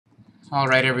All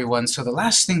right, everyone. So the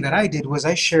last thing that I did was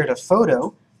I shared a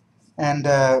photo, and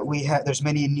there's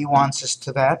many nuances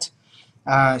to that.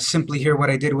 Simply here, what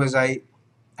I did was I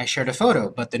shared a photo,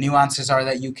 but the nuances are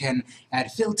that you can add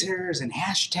filters and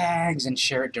hashtags and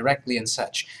share it directly and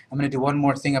such. I'm going to do one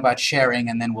more thing about sharing,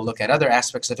 and then we'll look at other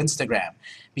aspects of Instagram.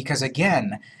 Because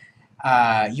again,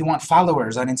 you want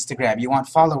followers on Instagram, you want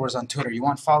followers on Twitter, you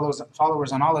want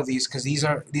followers on all of these, because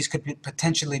these could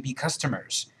potentially be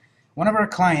customers. One of our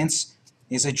clients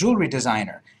is a jewelry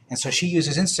designer, and so she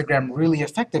uses Instagram really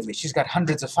effectively. She's got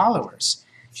hundreds of followers.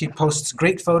 She posts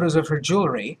great photos of her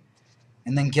jewelry,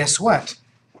 and then guess what?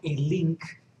 A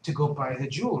link to go buy the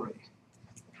jewelry.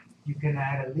 You can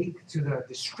add a link to the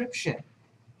description.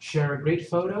 Share a great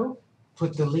photo,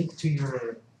 put the link to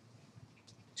your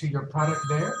product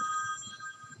there,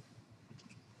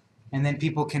 and then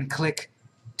people can click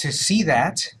to see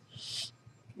that.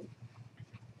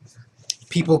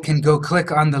 People can go click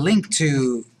on the link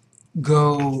to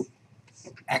go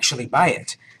actually buy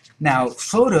it. Now,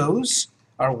 photos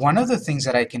are one of the things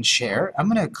that I can share. I'm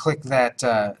going to click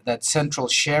that central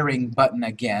sharing button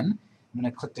again. I'm going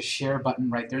to click the share button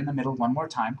right there in the middle one more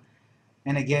time.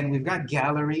 And again, we've got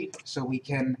gallery, so we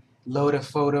can load a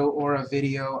photo or a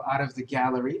video out of the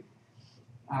gallery,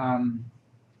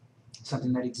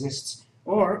 something that exists.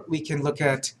 Or we can look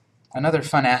at another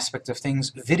fun aspect of things,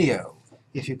 video.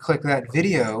 If you click that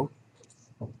video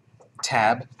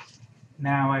tab,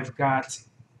 now I've got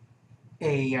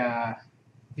a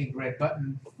big red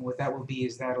button. And what that will be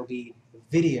is that'll be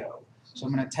video. So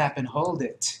I'm going to tap and hold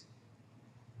it.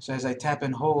 So as I tap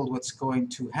and hold, what's going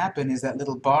to happen is that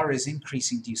little bar is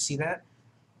increasing. Do you see that?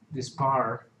 This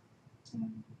bar,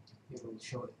 it'll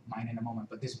show mine in a moment,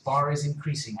 but this bar is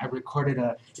increasing. I recorded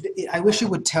I wish it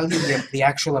would tell you the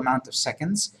actual amount of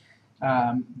seconds,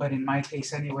 but in my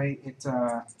case anyway, it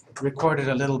recorded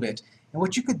a little bit. And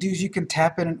what you could do is you can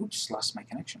tap it and, oops, lost my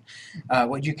connection.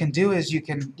 What you can do is you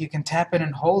can tap it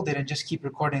and hold it and just keep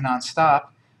recording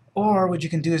non-stop. Or what you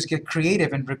can do is get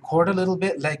creative and record a little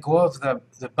bit, let go of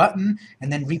the button,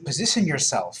 and then reposition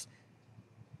yourself.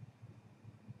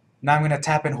 Now I'm going to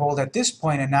tap and hold at this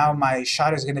point, and now my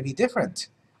shot is going to be different.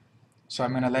 So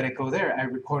I'm going to let it go there. I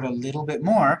record a little bit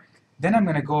more. Then I'm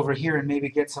going to go over here and maybe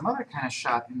get some other kind of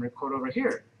shot and record over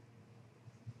here.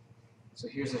 So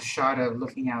here's a shot of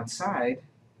looking outside.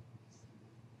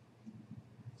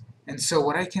 And so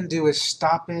what I can do is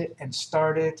stop it and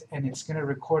start it, and it's going to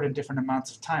record in different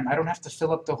amounts of time. I don't have to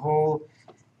fill up the whole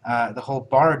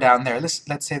bar down there.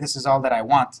 Let's say this is all that I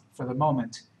want for the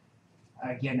moment.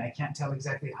 Again, I can't tell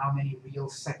exactly how many real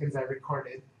seconds I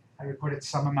recorded. I recorded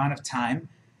some amount of time.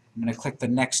 I'm going to click the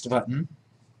next button,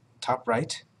 top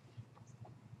right,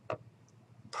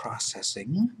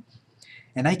 processing.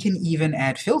 And I can even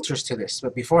add filters to this,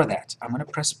 but before that, I'm going to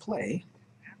press play.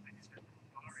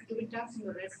 Do we tap on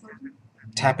the red button?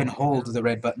 Tap and hold the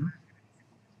red button.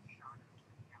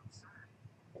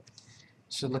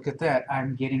 So look at that.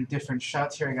 I'm getting different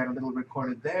shots here. I got a little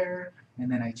recorded there,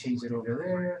 and then I changed it over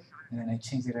there, and then I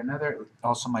changed it another.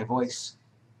 Also my voice.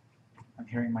 I'm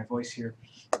hearing my voice here.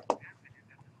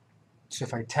 So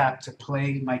if I tap to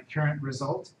play my current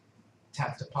result,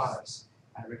 tap to pause.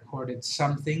 I recorded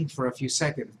something for a few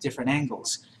seconds, different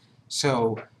angles.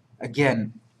 So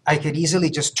again, I could easily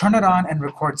just turn it on and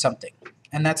record something,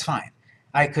 and that's fine.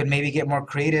 I could maybe get more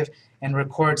creative and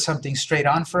record something straight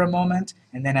on for a moment,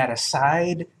 and then add a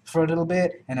side for a little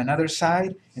bit, and another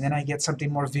side, and then I get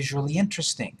something more visually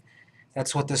interesting.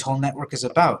 That's what this whole network is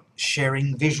about,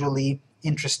 sharing visually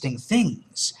interesting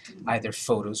things, either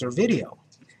photos or video.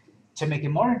 To make it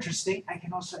more interesting, I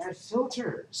can also add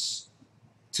filters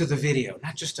to the video,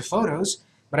 not just to photos,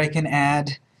 but I can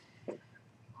add,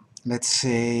 let's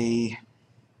say,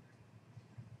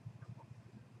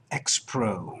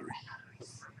 X-Pro.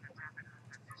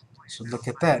 So look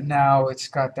at that. Now it's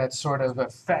got that sort of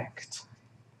effect,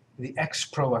 the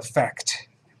X-Pro effect,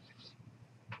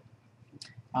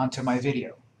 onto my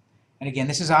video. And again,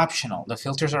 this is optional. The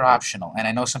filters are optional, and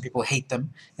I know some people hate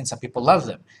them and some people love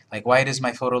them. Like, why does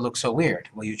my photo look so weird?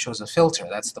 Well, you chose a filter.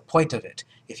 That's the point of it.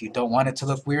 If you don't want it to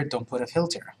look weird, don't put a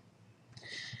filter.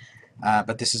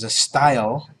 But this is a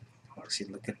style. See,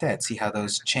 look at that. See how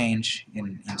those change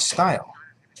in style.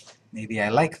 Maybe I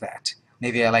like that.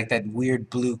 Maybe I like that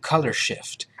weird blue color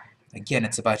shift. Again,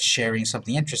 it's about sharing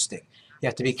something interesting. You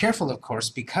have to be careful, of course,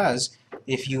 because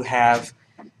if you have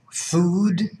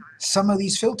food, some of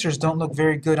these filters don't look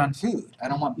very good on food. I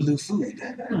don't want blue food.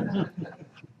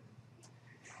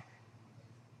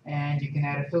 And you can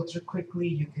add a filter quickly.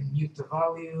 You can mute the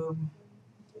volume.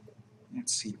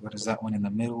 Let's see, what does that one in the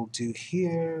middle do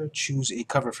here? Choose a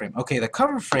cover frame. Okay, the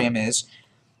cover frame is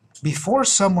before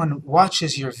someone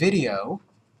watches your video,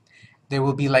 there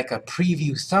will be like a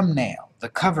preview thumbnail, the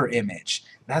cover image.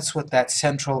 That's what that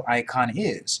central icon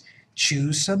is.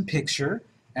 Choose some picture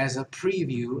as a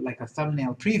preview, like a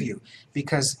thumbnail preview,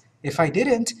 because if I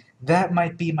didn't, that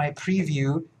might be my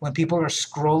preview when people are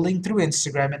scrolling through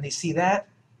Instagram and they see that,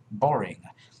 boring.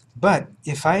 But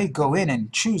if I go in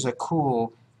and choose a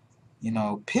cool,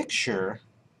 picture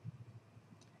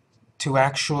to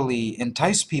actually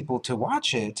entice people to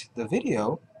watch it, the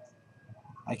video,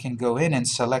 I can go in and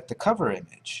select the cover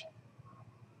image,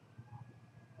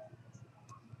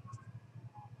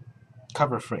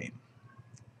 cover frame.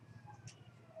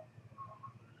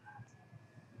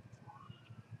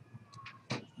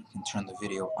 You can turn the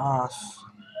video off.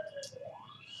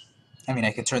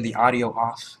 I can turn the audio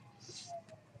off.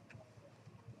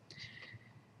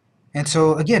 And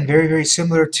so again, very, very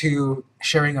similar to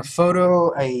sharing a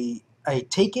photo. I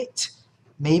take it,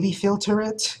 maybe filter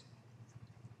it,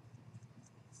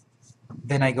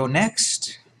 then I go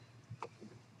next,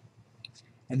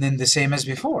 and then the same as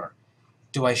before.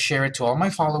 Do I share it to all my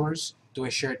followers? Do I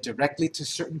share it directly to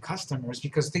certain customers?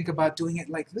 Because think about doing it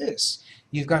like this.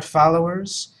 You've got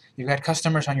followers, you've got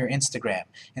customers on your Instagram,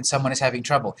 and someone is having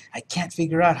trouble. I can't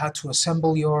figure out how to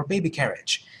assemble your baby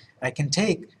carriage. I can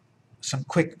take some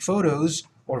quick photos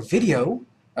or video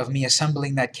of me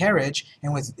assembling that carriage,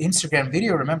 and with Instagram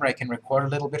video, remember, I can record a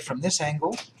little bit from this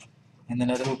angle, and then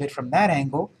a little bit from that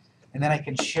angle, and then I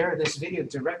can share this video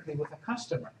directly with a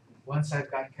customer once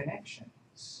I've got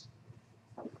connections.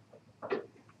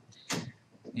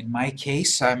 In my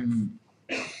case, I'm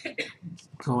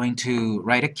going to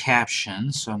write a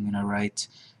caption, so I'm going to write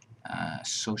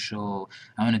social,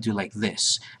 I'm going to do like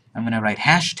this. I'm going to write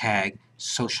hashtag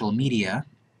social media,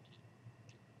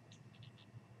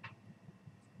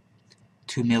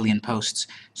 2 million posts,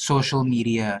 social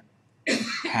media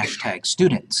hashtag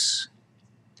students.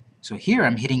 So here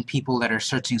I'm hitting people that are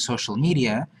searching social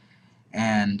media,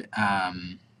 and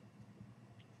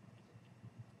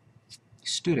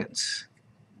students.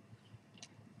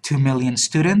 2 million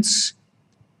students,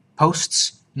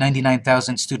 posts,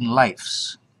 99,000 student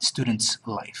lives, student's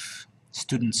life,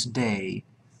 student's day,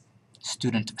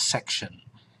 student section.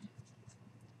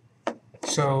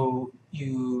 So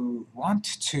you want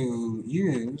to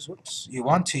use,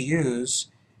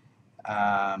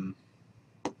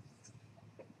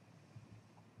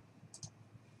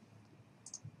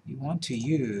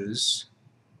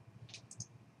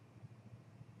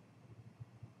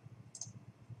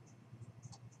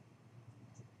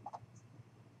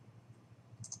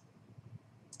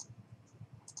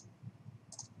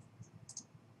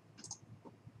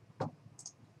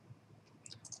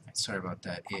 sorry about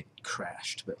that, it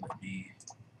crashed, but let me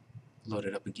load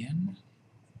it up again.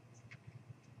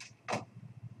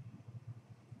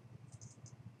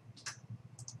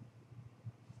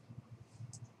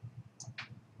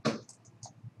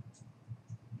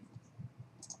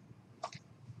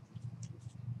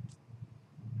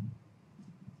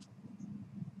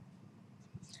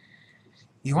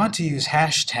 You want to use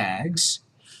hashtags,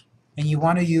 and you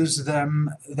want to use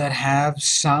them that have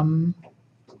some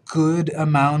good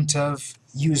amount of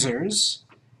users,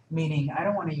 meaning I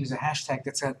don't want to use a hashtag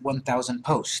that's got 1,000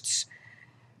 posts.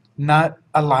 Not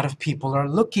a lot of people are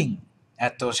looking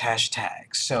at those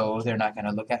hashtags, so they're not going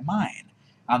to look at mine.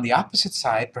 On the opposite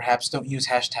side, perhaps don't use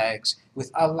hashtags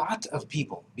with a lot of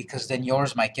people, because then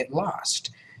yours might get lost.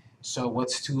 So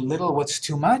what's too little, what's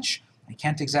too much? I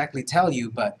can't exactly tell you,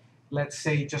 but let's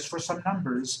say, just for some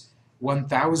numbers,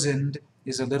 1,000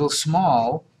 is a little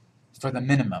small for the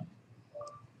minimum.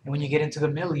 And when you get into the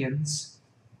millions,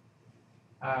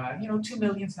 2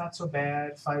 million's not so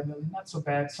bad, 5 million, not so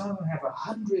bad. Some of them have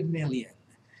 100 million.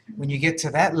 When you get to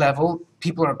that level,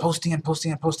 people are posting and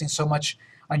posting and posting so much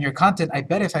on your content. I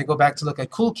bet if I go back to look at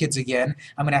Cool Kids again,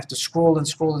 I'm going to have to scroll and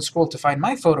scroll and scroll to find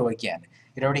my photo again.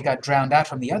 It already got drowned out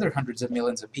from the other hundreds of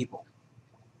millions of people.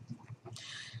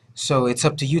 So it's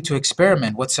up to you to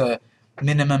experiment. What's a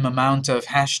minimum amount of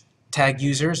hashtag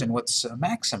users and what's a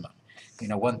maximum?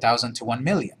 1,000 to 1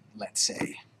 million, let's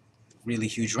say. Really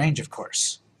huge range, of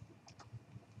course.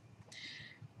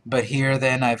 But here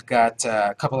then I've got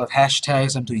a couple of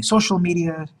hashtags. I'm doing social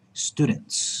media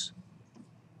students.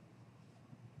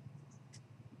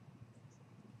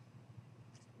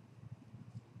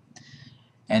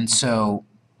 And so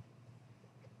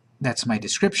that's my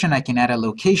description. I can add a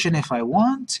location if I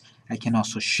want. I can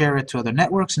also share it to other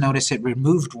networks. Notice it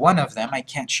removed one of them. I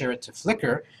can't share it to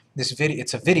Flickr.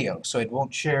 It's a video, so it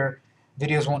won't share.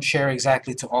 Videos won't share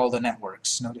exactly to all the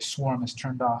networks. Notice Swarm is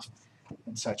turned off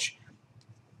and such.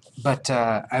 But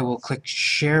I will click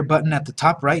Share button at the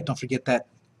top right. Don't forget that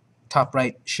top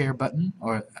right share button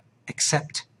or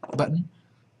accept button.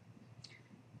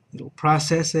 It'll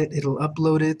process it, it'll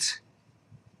upload it.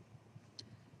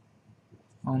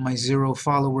 All my 0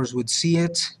 followers would see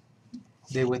it.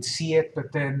 They would see it,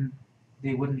 but then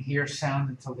they wouldn't hear sound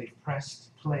until they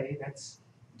pressed play. That's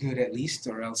good at least,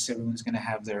 or else everyone's going to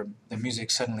have their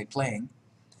music suddenly playing.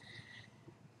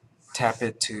 Tap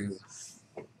it to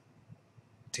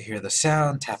hear the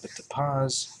sound, tap it to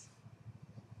pause.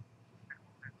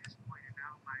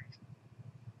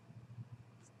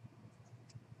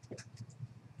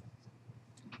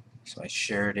 So I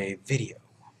shared a video.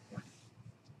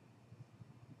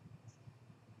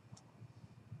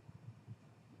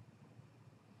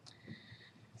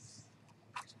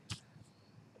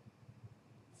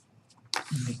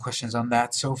 Any questions on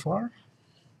that so far?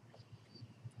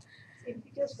 If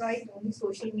we just write only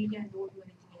social media and don't do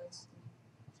anything else.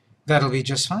 That'll be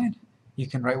just fine. You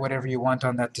can write whatever you want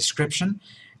on that description.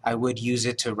 I would use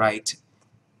it to write,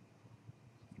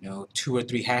 2 or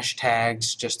 3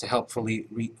 hashtags just to hopefully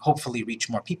reach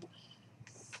more people.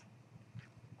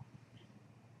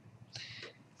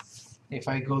 If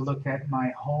I go look at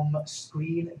my home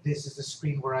screen, this is the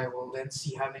screen where I will then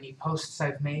see how many posts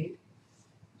I've made.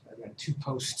 I've got 2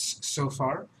 posts so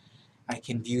far. I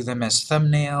can view them as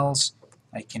thumbnails.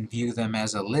 I can view them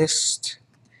as a list.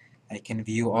 I can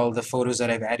view all the photos that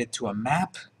I've added to a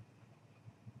map.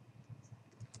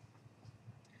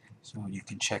 So you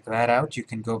can check that out. You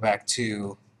can go back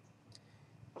to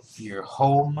your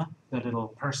home, the little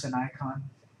person icon,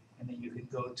 and then you can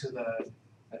go to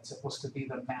that's supposed to be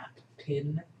the map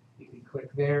pin. You can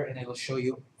click there and it'll show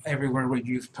you everywhere where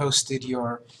you've posted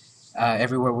your,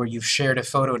 everywhere where you've shared a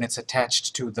photo and it's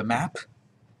attached to the map.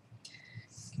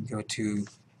 You can go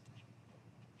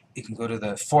to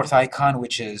the 4th icon,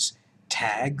 which is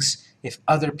tags. If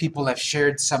other people have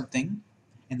shared something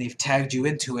and they've tagged you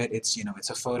into it, it's it's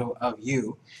a photo of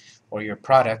you or your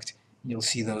product. You'll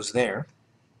see those there.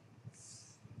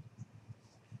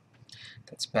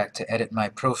 That's back to edit my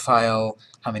profile,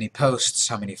 how many posts,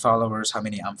 how many followers, how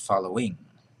many I'm following.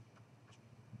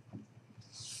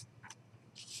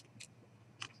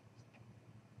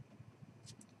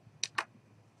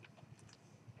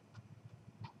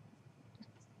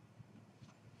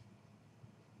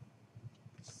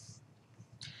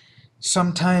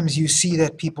 Sometimes you see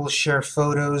that people share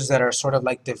photos that are sort of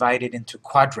like divided into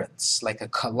quadrants, like a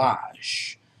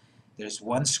collage. There's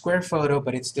one square photo,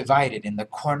 but it's divided. In the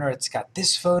corner it's got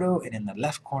this photo, and in the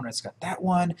left corner it's got that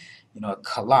one, a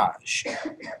collage.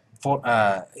 For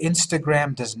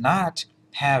Instagram does not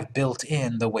have built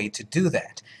in the way to do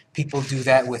that. People do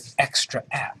that with extra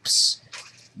apps.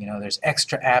 There's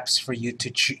extra apps for you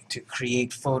to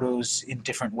create photos in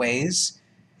different ways.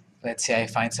 Let's say I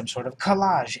find some sort of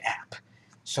collage app.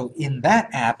 So in that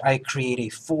app, I create a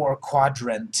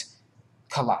 4-quadrant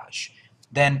collage.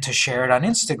 Then to share it on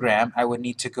Instagram, I would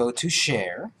need to go to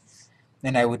Share,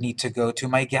 then I would need to go to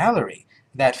my gallery.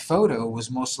 That photo was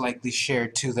most likely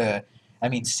shared to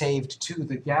saved to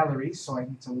the gallery, so I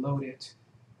need to load it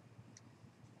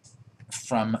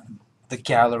from the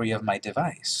gallery of my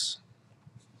device.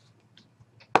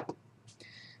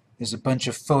 There's a bunch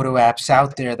of photo apps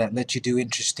out there that let you do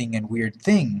interesting and weird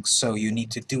things, so you need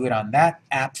to do it on that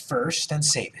app first and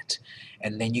save it.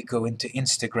 And then you go into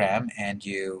Instagram and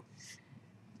you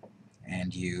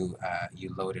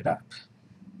load it up.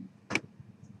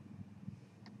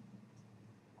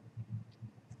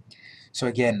 So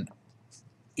again,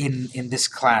 in this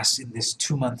class, in this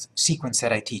 2-month sequence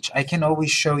that I teach, I can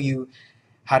always show you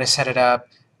how to set it up,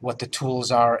 what the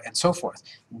tools are, and so forth.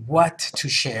 What to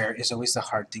share is always the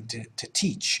hard thing to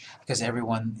teach, because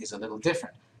everyone is a little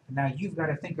different. Now you've got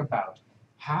to think about,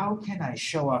 how can I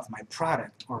show off my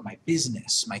product or my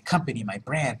business, my company, my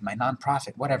brand, my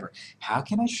nonprofit, whatever? How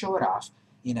can I show it off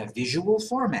in a visual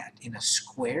format, in a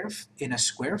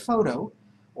square photo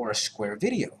or a square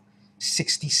video,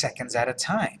 60 seconds at a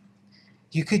time?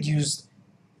 You could use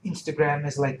Instagram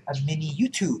as like a mini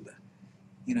YouTube.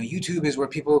 YouTube is where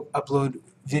people upload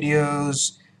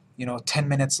videos, 10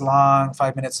 minutes long,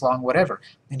 5 minutes long, whatever.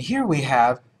 And here we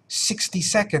have 60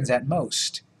 seconds at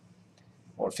most,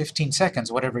 or 15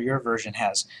 seconds, whatever your version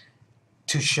has,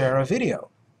 to share a video.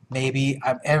 Maybe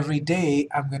every day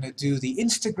I'm going to do the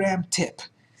Instagram tip.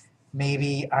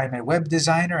 Maybe I'm a web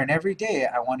designer and every day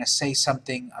I want to say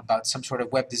something about some sort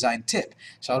of web design tip.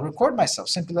 So I'll record myself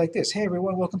simply like this. Hey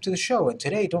everyone, welcome to the show, and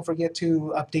today don't forget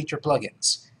to update your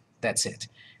plugins. That's it.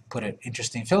 Put an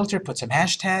interesting filter, put some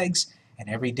hashtags, and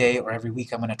every day or every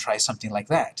week I'm going to try something like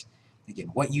that. Again,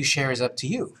 what you share is up to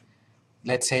you.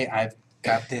 Let's say I've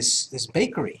got this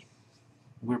bakery.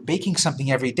 we're baking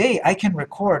something every day, I can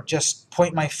record, just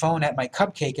point my phone at my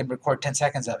cupcake and record 10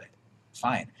 seconds of it.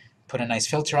 Fine. Put a nice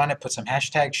filter on it, put some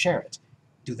hashtags, share it.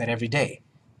 Do that every day,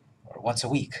 or once a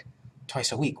week,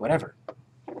 twice a week, whatever.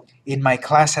 In my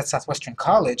class at Southwestern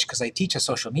College, because I teach a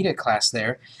social media class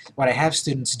there, what I have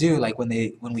students do, like when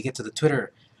we get to the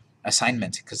Twitter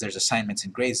assignment, because there's assignments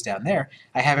and grades down there,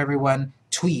 I have everyone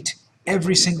tweet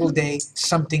every single day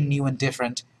something new and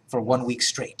different for 1 week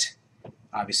straight.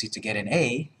 Obviously, to get an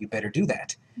A, you better do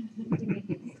that.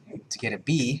 To get a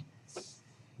B,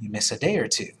 you miss a day or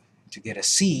two. To get a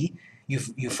C,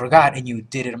 you forgot and you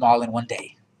did them all in 1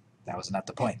 day. That was not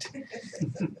the point.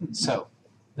 So,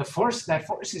 that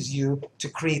forces you to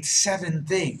create 7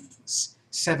 things,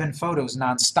 7 photos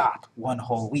nonstop, 1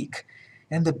 whole week.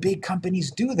 And the big companies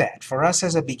do that. For us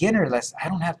as a beginner, I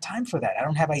don't have time for that. I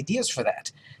don't have ideas for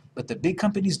that. But the big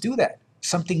companies do that.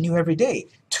 Something new every day.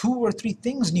 2 or 3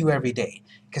 things new every day.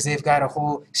 Because they've got a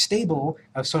whole stable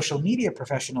of social media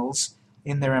professionals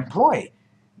in their employ.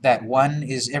 That one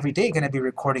is every day going to be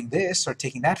recording this or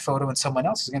taking that photo, and someone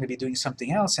else is going to be doing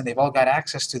something else, and they've all got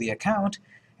access to the account,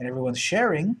 and everyone's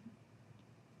sharing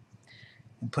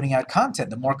and putting out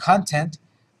content. The more content,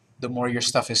 the more your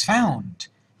stuff is found.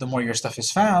 The more your stuff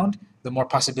is found, the more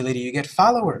possibility you get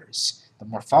followers. The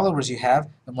more followers you have,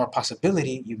 the more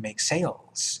possibility you make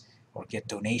sales or get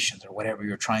donations or whatever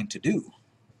you're trying to do.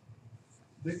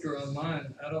 Victor, on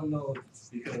mine, I don't know if it's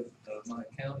because my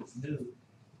account is new,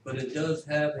 but it does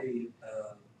have a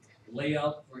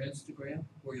layout for Instagram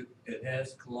where it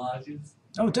has collages.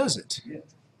 Oh, does it? Yeah.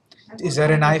 Is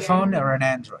that an iPhone or an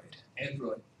Android?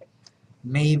 Android.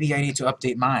 Maybe I need to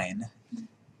update mine.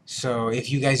 So if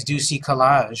you guys do see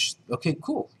collage, okay,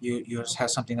 cool. Yours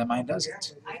has something that mine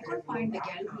doesn't. I could find the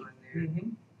gallery. Mm-hmm.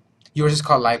 Yours is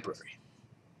called library.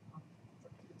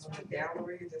 The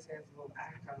gallery just has a little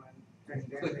icon. And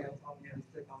then they'll tell me to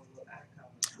click on the little icon.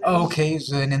 Oh, okay,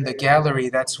 so then in the gallery,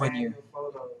 that's when you...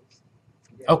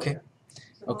 Okay.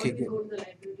 Okay, So good. go to the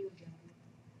library or gallery.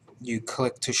 You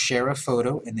click to share a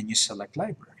photo, and then you select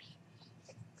library.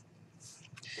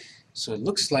 So it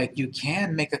looks like you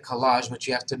can make a collage, but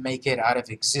you have to make it out of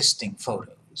existing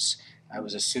photos. I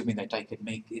was assuming that I could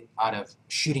make it out of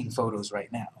shooting photos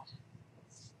right now.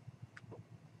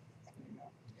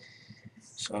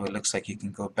 So it looks like you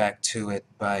can go back to it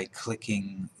by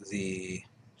clicking the...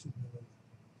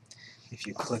 If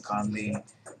you click on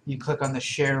the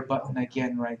share button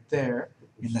again right there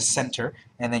in the center,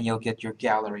 and then you'll get your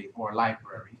gallery or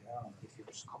library. If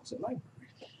yours calls it library.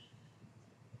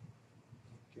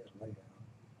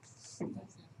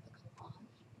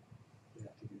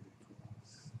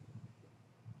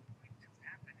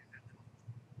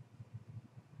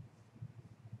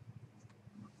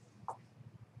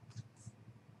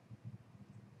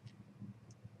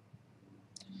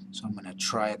 So I'm going to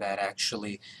try that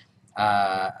actually.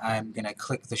 I'm going to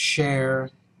click the share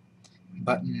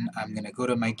button. I'm going to go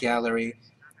to my gallery,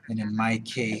 and in my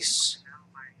case,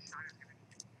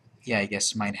 yeah, I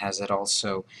guess mine has it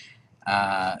also.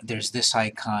 There's this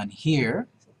icon here.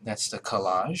 That's the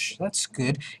collage. That's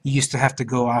good. You used to have to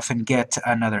go off and get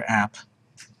another app.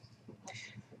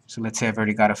 So let's say I've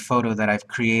already got a photo that I've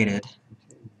created.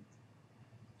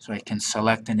 So I can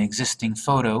select an existing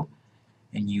photo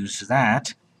and use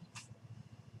that.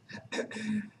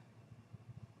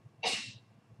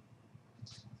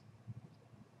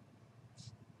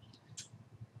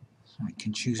 I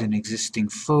can choose an existing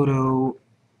photo.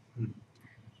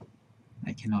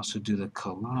 I can also do the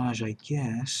collage, I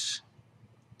guess.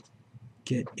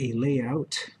 Get a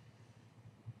layout.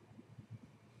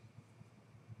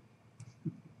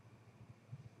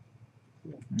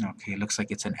 Okay, looks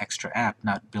like it's an extra app,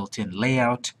 not built-in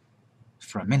layout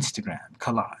from Instagram.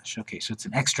 Collage. Okay, so it's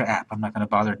an extra app. I'm not going to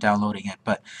bother downloading it,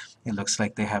 but it looks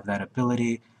like they have that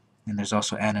ability. And there's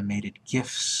also animated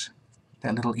GIFs.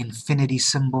 That little infinity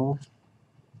symbol.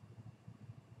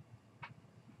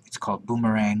 It's called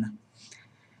Boomerang.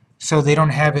 So they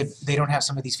don't have it. They don't have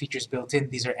some of these features built in.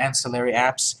 These are ancillary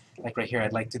apps. Like right here,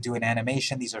 I'd like to do an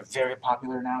animation. These are very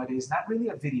popular nowadays. Not really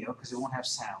a video because it won't have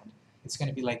sound. It's going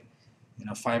to be like,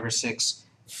 5 or 6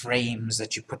 frames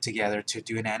that you put together to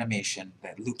do an animation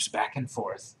that loops back and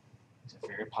forth. These are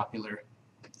very popular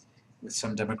with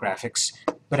some demographics.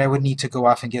 But I would need to go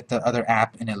off and get the other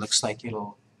app, and it looks like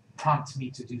it'll prompt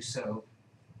me to do so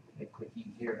by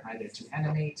clicking here either to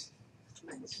animate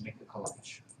or to make a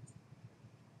collage.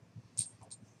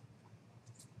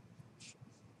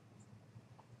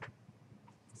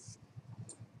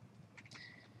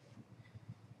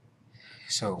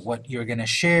 So what you're going to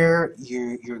share,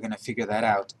 you're going to figure that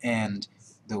out. And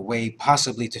The way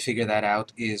possibly to figure that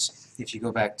out is if you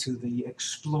go back to the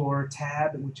Explore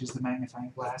tab, which is the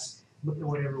magnifying glass, look at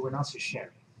what everyone else is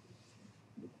sharing.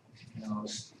 You know,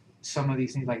 some of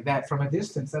these things like that, from a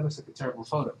distance, that looks like a terrible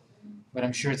photo. But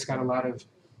I'm sure it's got a lot of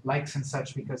likes and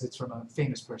such because it's from a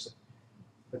famous person.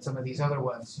 But some of these other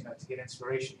ones, you know, to get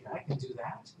inspiration, I can do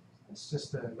that. It's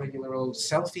just a regular old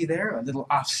selfie there, a little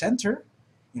off-center.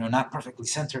 You know, not perfectly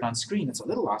centered on screen, it's a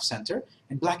little off-center,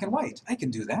 and black and white. I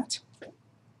can do that.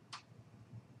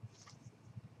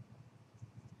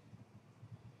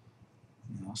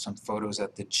 You know, some photos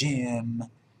at the gym,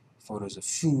 photos of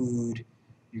food.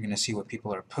 You're going to see what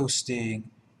people are posting.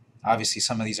 Obviously,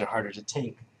 some of these are harder to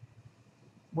take.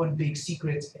 One big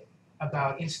secret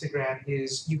about Instagram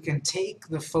is you can take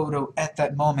the photo at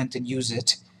that moment and use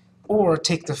it, or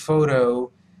take the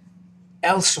photo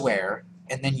elsewhere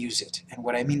and then use it. And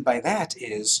what I mean by that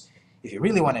is, if you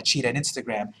really want to cheat on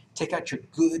Instagram, take out your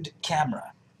good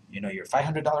camera, you know, your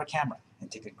 $500 camera,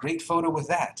 and take a great photo with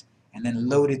that, and then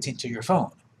load it into your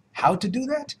phone. How to do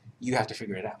that? You have to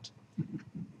figure it out.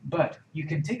 But you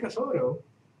can take a photo,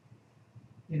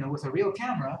 you know, with a real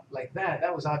camera like that.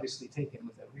 That was obviously taken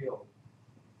with a real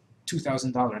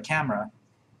 $2,000 camera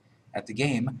at the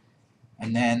game,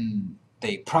 and then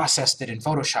they processed it in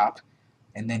Photoshop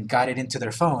and then got it into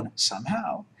their phone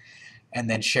somehow, and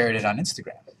then shared it on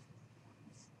Instagram.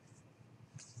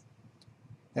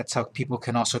 That's how people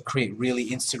can also create really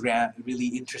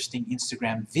interesting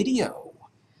Instagram video.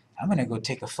 I'm going to go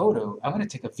take a photo. I'm going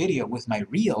to take a video with my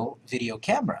real video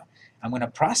camera. I'm going to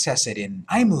process it in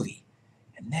iMovie,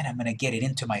 and then I'm going to get it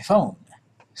into my phone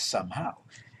somehow.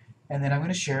 And then I'm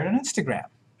going to share it on Instagram.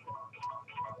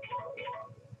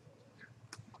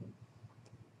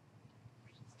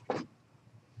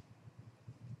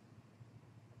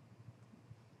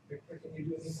 Can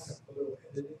you do any kind of photo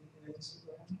editing in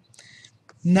Instagram?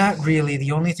 Not really.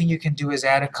 The only thing you can do is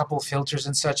add a couple filters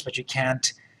and such, but you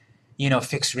can't, you know,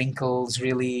 fix wrinkles,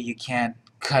 really. You can't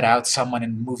cut out someone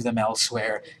and move them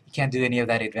elsewhere. You can't do any of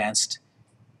that advanced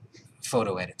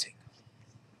photo editing.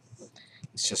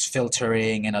 It's just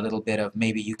filtering and a little bit of,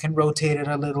 maybe you can rotate it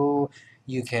a little,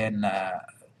 you can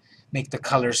make the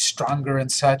colors stronger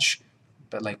and such,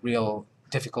 but like real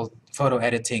difficult photo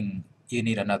editing, you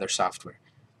need another software.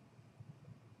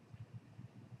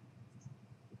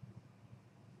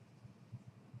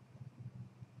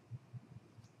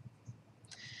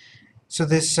 So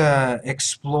this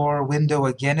Explore window,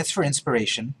 again, it's for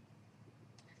inspiration.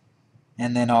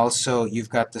 And then also you've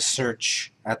got the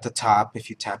search at the top. If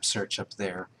you tap search up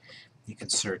there, you can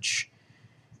search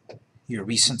your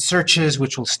recent searches,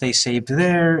 which will stay saved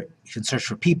there. You can search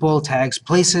for people, tags,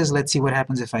 places. Let's see what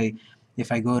happens if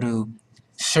I go to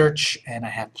search and I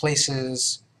have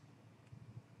places,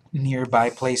 nearby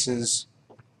places.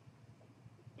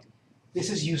 This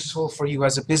is useful for you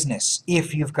as a business.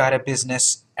 If you've got a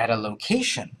business at a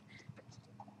location,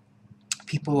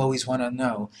 people always want to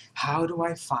know, how do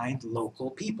I find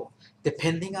local people?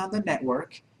 Depending on the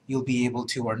network, you'll be able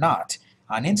to or not.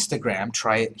 On Instagram,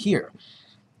 try it here.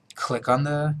 Click on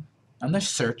the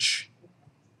search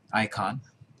icon,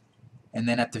 and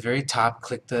then at the very top,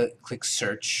 click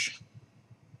search.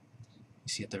 You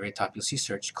see at the very top, you'll see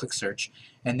search. Click search,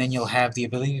 and then you'll have the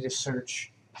ability to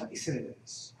search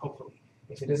places, hopefully.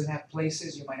 If it doesn't have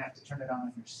places, you might have to turn it on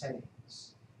in your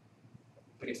settings.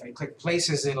 But if I click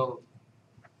places,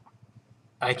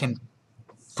 I can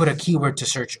put a keyword to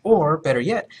search, or better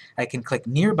yet, I can click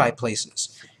nearby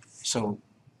places. So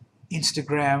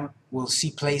Instagram will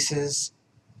see places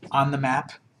on the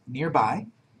map nearby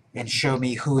and show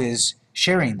me who is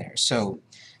sharing there. So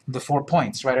the 4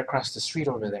 points right across the street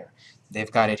over there,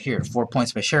 they've got it here, 4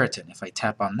 points by Sheraton. If I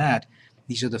tap on that,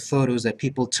 these are the photos that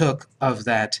people took of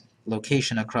that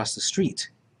location across the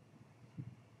street.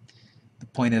 The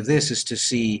point of this is to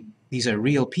see these are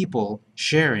real people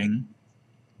sharing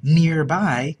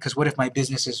nearby, because what if my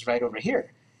business is right over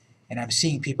here and I'm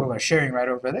seeing people are sharing right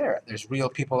over there? There's real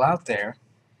people out there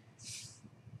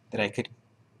that I could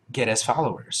get as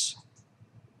followers.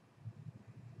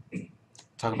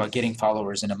 Talk about getting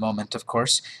followers in a moment, of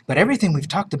course, but everything we've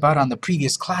talked about on the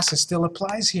previous classes still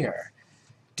applies here.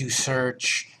 Do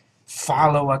search,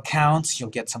 follow accounts, you'll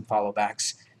get some follow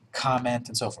backs, comment,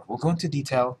 and so forth. We'll go into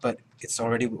detail, but it's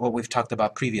already what we've talked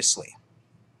about previously.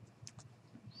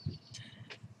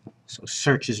 So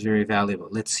search is very valuable.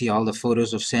 Let's see all the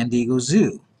photos of San Diego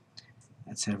Zoo.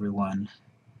 That's everyone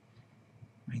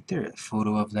right there. A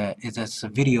photo of that. That's a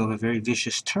video of a very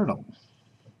vicious turtle.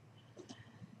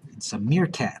 And some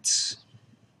meerkats.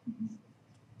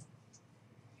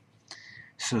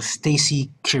 So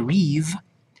Stacy Kariv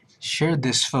shared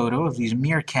this photo of these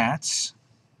meerkats.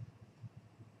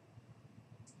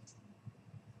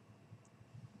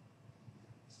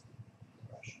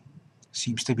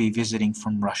 seems to be visiting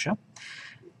from Russia.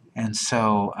 And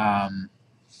so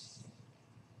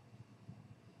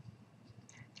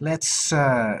let's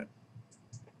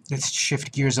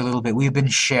shift gears a little bit. We've been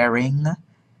sharing,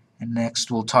 and next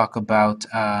we'll talk about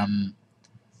trying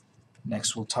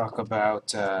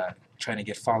to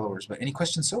get followers. But any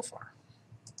questions so far?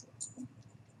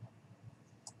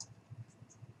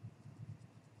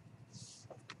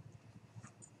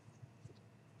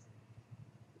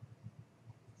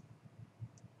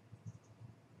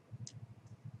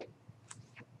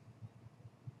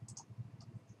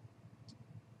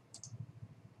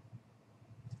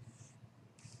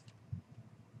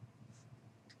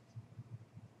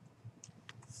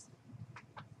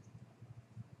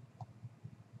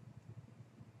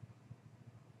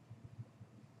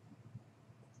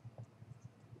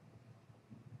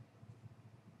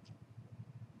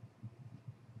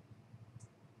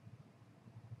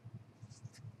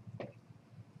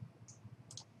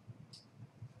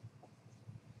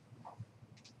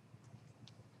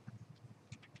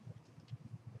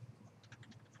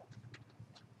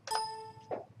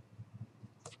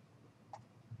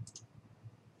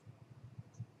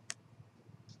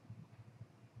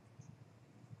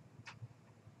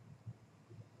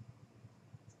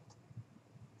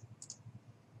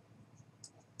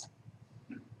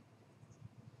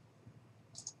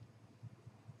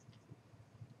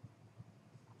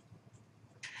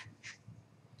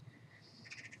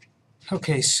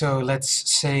 Okay, so let's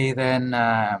say then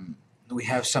we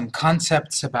have some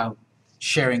concepts about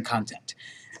sharing content.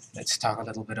 Let's talk a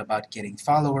little bit about getting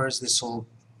followers. This will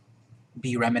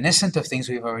be reminiscent of things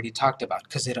we've already talked about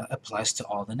because it applies to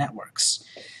all the networks.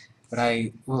 But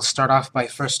I will start off by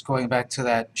first going back to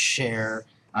that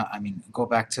go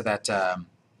back to that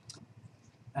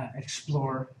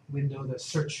explore window, the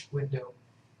search window.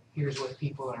 Here's what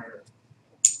people are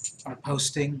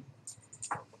posting.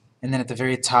 And then at the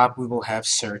very top we will have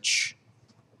search.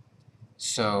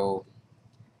 So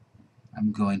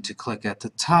I'm going to click at the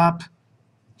top,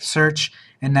 search,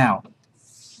 and now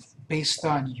based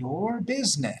on your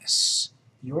business,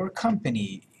 your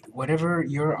company, whatever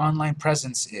your online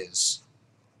presence is,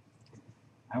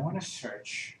 I want to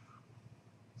search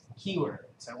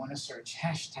keywords. I want to search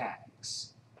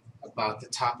hashtags about the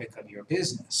topic of your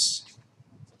business.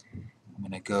 I'm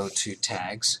going to go to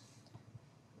tags,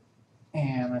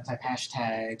 and I'm going to type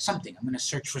hashtag something. I'm going to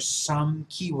search for some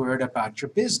keyword about your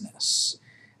business.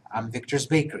 I'm Victor's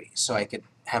Bakery, so I could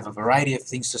have a variety of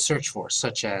things to search for,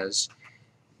 such as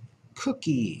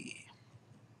cookie.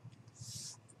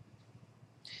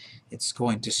 It's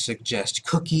going to suggest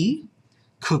cookie,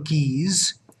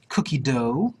 cookies, cookie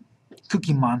dough,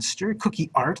 cookie monster,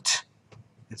 cookie art,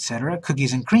 etc.,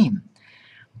 cookies and cream.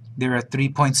 There are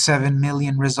 3.7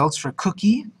 million results for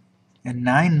cookie and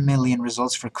 9 million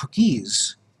results for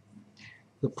cookies.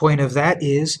 The point of that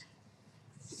is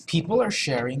people are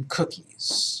sharing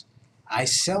cookies. I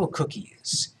sell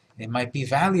cookies. It might be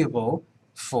valuable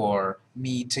for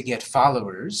me to get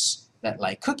followers that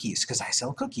like cookies because I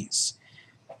sell cookies.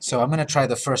 So I'm going to try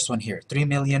the first one here,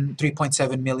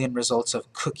 3.7 million results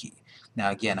of cookie. Now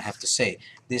again, I have to say,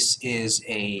 this is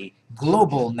a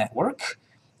global network,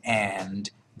 and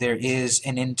there is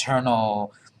an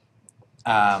internal,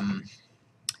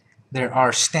 there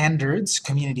are standards,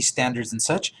 community standards and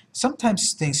such.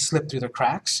 Sometimes things slip through the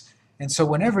cracks, and so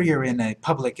whenever you're in a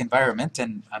public environment,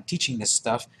 and I'm teaching this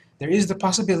stuff, there is the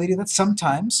possibility that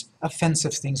sometimes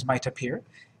offensive things might appear,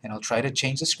 and I'll try to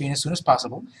change the screen as soon as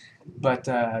possible, but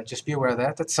just be aware of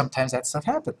that sometimes that stuff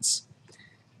happens.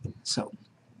 So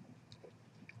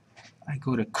I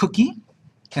go to cookie,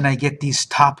 and I get these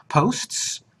top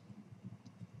posts.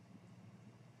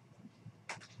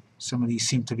 Some of these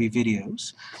seem to be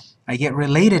videos. I get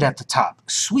related at the top.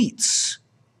 Sweets,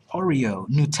 Oreo,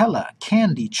 Nutella,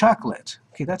 candy, chocolate.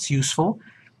 Okay, that's useful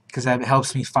because that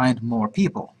helps me find more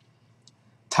people.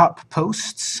 Top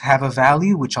posts have a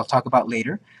value, which I'll talk about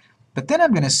later. But then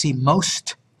I'm going to see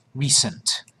most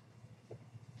recent.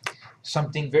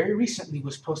 Something very recently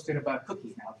was posted about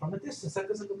cookie. Now, from a distance, that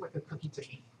doesn't look like a cookie to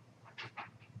me,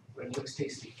 but it looks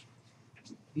tasty.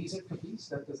 These are cookies.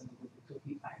 That doesn't look like a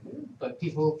cookie either, but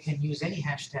people can use any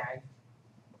hashtag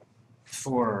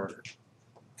for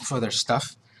their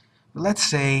stuff. But let's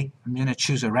say I'm going to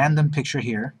choose a random picture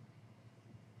here.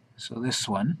 So this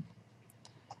one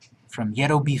from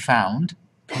YetOBeFound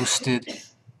posted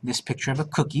this picture of a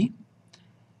cookie,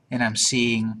 and I'm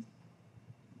seeing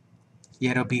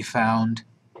YetOBeFound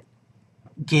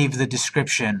gave the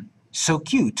description, so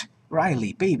cute,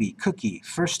 Riley, baby, cookie,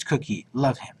 first cookie,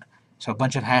 love him. So a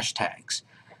bunch of hashtags.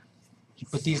 He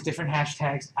put these different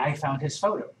hashtags, I found his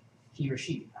photo, he or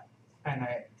she. and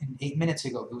 8 minutes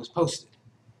ago it was posted.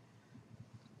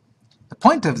 The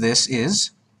point of this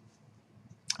is,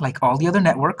 like all the other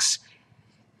networks,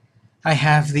 I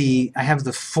have the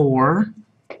 4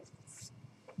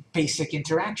 basic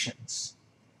interactions.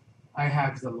 I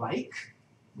have the like,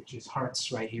 which is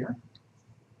hearts right here.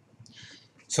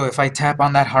 So if I tap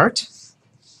on that heart,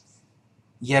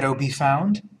 Yetto Be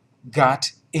Found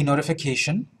got a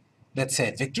notification that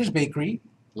said Victor's Bakery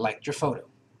liked your photo.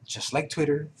 Just like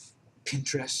Twitter,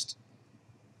 Pinterest,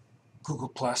 Google+,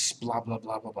 blah, blah,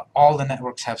 blah, blah, blah. All the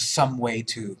networks have some way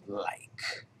to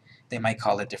like. They might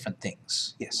call it different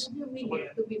things. Yes? What do you mean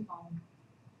yet to be found?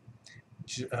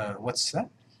 What's that?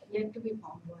 Yet to be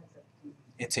found, what is it?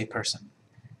 It's a person.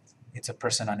 It's a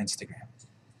person on Instagram.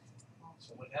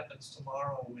 So what happens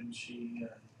tomorrow when she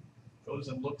goes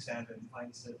and looks at it and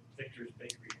finds that Victor's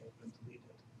Bakery has been deleted?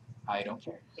 I don't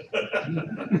care.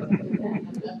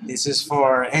 This is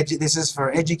for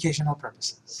educational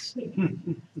purposes.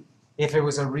 If it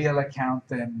was a real account,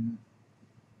 then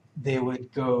they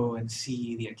would go and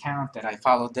see the account that I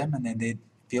followed them, and then they'd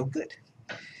feel good.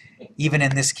 Even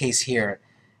in this case here,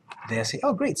 they'll say,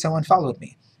 "Oh, great, someone followed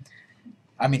me."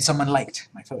 I mean, someone liked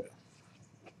my photo.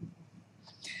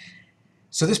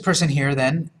 So this person here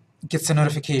then gets a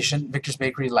notification, Victor's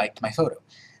Bakery liked my photo.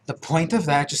 The point of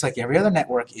that, just like every other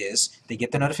network, is they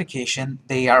get the notification,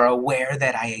 they are aware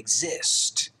that I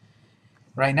exist.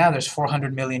 Right now there's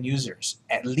 400 million users.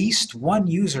 At least one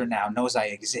user now knows I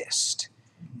exist.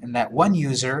 And that one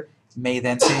user may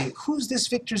then say, "Who's this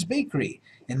Victor's Bakery?"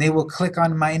 And they will click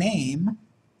on my name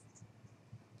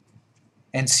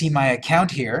and see my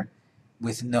account here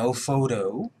with no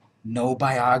photo, no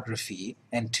biography,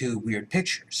 and 2 weird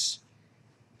pictures.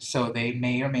 So they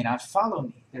may or may not follow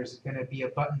me. There's going to be a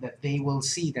button that they will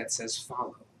see that says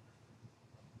follow.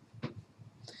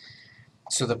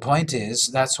 So the point is,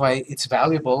 that's why it's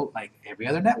valuable, like every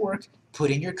other network,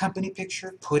 put in your company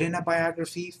picture, put in a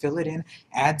biography, fill it in,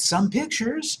 add some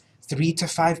pictures, 3 to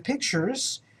 5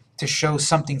 pictures, to show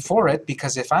something for it,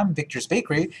 because if I'm Victor's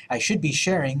Bakery, I should be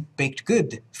sharing baked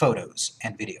good photos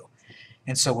and video.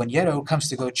 And so when Yetto comes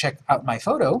to go check out my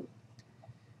photo,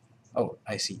 oh,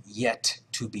 I see, yet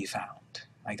to be found.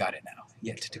 I got it now,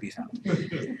 yet to be found.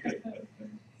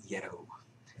 Yetto,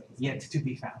 yet to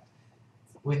be found.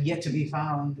 When yet to be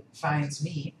found finds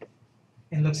me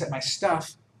and looks at my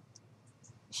stuff,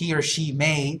 he or she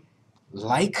may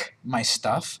like my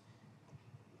stuff,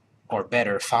 or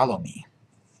better, follow me.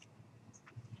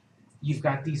 You've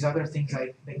got these other things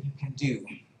that you can do.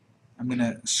 I'm going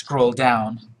to scroll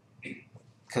down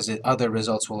because other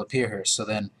results will appear here. So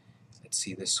then, let's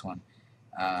see this one.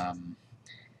 Anais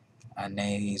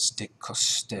de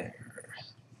Coster.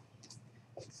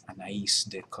 Anais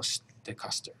de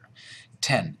Coster.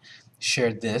 10.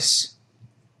 Shared this.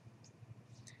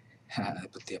 I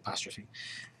put the apostrophe.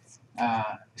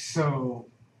 So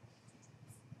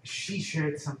she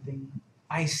shared something.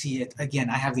 I see it.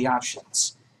 Again, I have the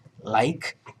options.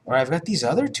 Like, or I've got these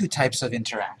other 2 types of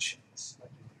interactions.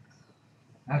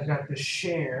 I've got the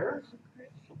share.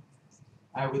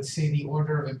 I would say the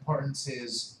order of importance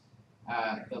is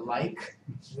the like,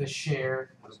 the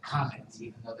share, the comment,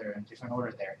 even though they're in different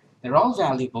order there. They're all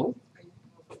valuable,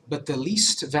 but the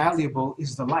least valuable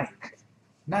is the like.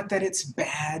 Not that it's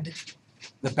bad.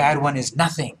 The bad one is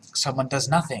nothing. Someone does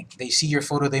nothing. They see your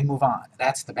photo, they move on.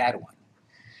 That's the bad one.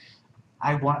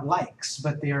 I want likes,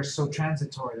 but they are so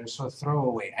transitory, they're so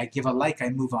throwaway. I give a like, I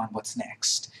move on, what's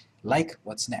next? Like,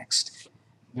 what's next?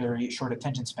 Very short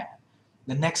attention span.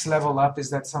 The next level up is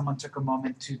that someone took a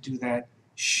moment to do that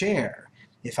share.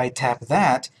 If I tap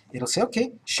that, it'll say,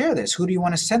 okay, share this. Who do you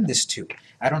want to send this to?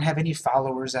 I don't have any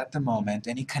followers at the moment,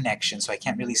 any connections, so I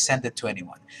can't really send it to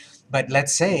anyone. But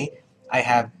let's say I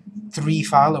have 3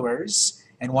 followers,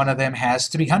 and one of them has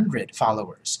 300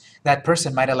 followers. That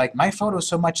person might have liked my photo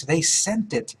so much they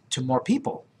sent it to more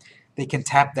people. They can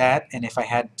tap that, and if I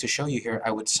had to show you here,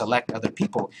 I would select other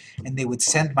people, and they would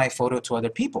send my photo to other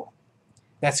people.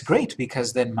 That's great,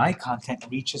 because then my content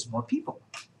reaches more people.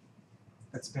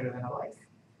 That's better than a like.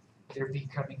 They're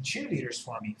becoming cheerleaders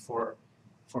for me for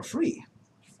free.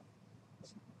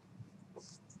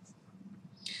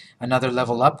 Another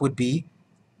level up would be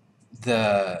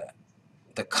the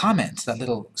comments, that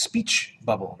little speech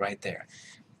bubble right there.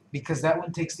 Because that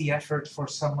one takes the effort for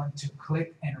someone to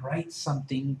click and write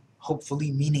something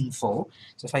hopefully meaningful.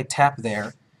 So if I tap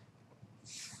there,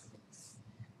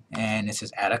 and it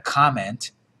says add a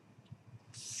comment,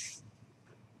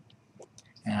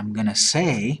 and I'm gonna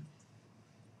say,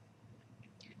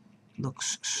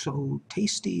 looks so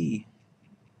tasty.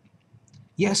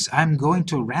 Yes, I'm going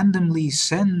to randomly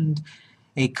send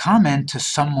a comment to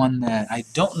someone that I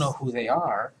don't know who they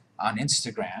are on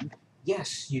Instagram,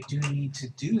 yes, you do need to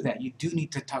do that. You do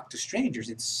need to talk to strangers.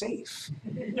 It's safe.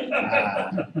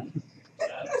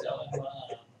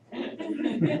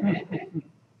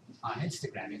 On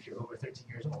Instagram if you're over 13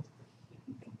 years old.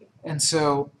 And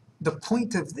so the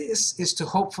point of this is to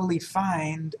hopefully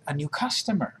find a new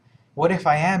customer. What if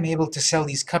I am able to sell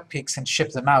these cupcakes and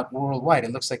ship them out worldwide?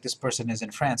 It looks like this person is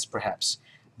in France, perhaps.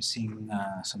 I'm seeing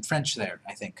some French there,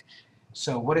 I think.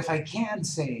 So what if I can,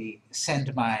 say,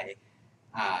 send my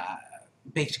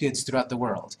baked goods throughout the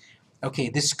world? Okay,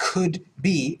 this could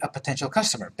be a potential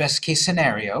customer. Best case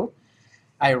scenario,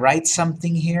 I write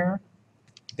something here,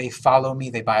 they follow me,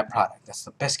 they buy a product. That's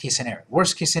the best case scenario.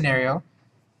 Worst case scenario,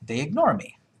 they ignore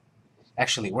me.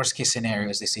 Actually, worst case scenario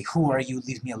is they say, who are you,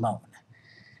 leave me alone.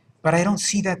 But I don't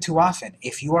see that too often.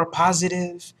 If you are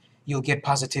positive, you'll get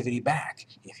positivity back.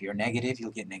 If you're negative,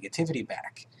 you'll get negativity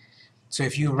back. So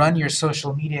if you run your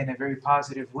social media in a very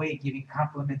positive way, giving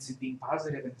compliments and being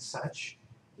positive and such,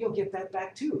 you'll get that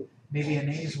back too. Maybe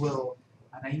Anais will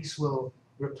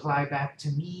reply back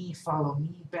to me, follow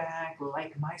me back,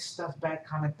 like my stuff back,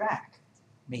 comment back.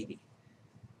 Maybe.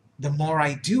 The more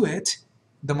I do it,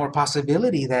 the more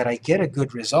possibility that I get a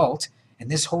good result. And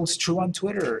this holds true on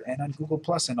Twitter and on Google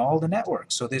Plus and all the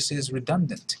networks. So this is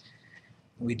redundant.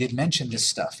 We did mention this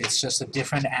stuff. It's just a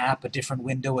different app, a different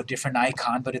window, a different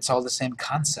icon, but it's all the same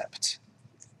concept.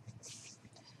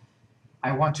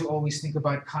 I want to always think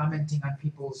about commenting on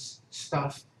people's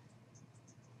stuff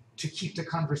to keep the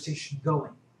conversation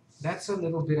going. That's a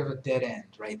little bit of a dead end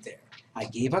right there. I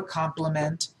gave a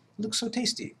compliment. Looks so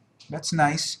tasty. That's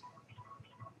nice.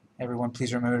 Everyone,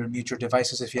 please remember to mute your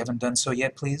devices if you haven't done so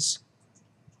yet, please.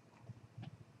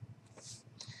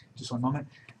 Just one moment.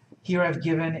 Here I've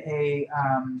given a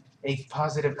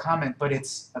positive comment, but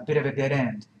it's a bit of a dead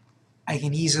end. I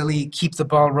can easily keep the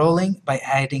ball rolling by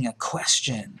adding a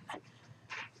question.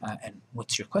 And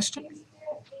what's your question? Is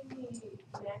there any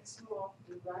maximum of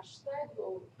the hashtag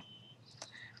or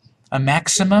A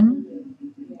maximum?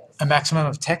 yes, A maximum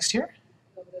of text here?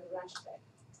 of the hashtag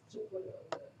to put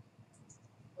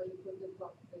when you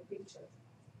put the picture?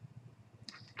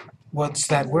 What's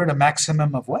that word? A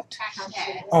maximum of what?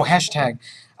 Hashtag. Oh, hashtag.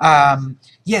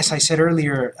 Yes, I said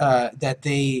earlier that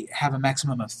they have a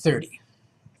maximum of 30.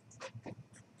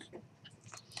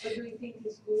 But do you think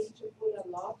it's good to put a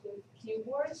lot of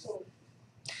keywords or?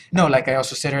 No, like I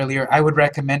also said earlier, I would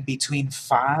recommend between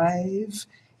 5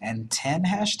 and 10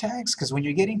 hashtags, because when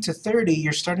you're getting to 30,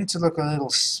 you're starting to look a little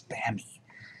spammy.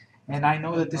 And I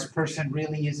know that this person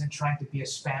really isn't trying to be a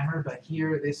spammer, but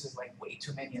here this is like way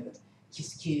too many of the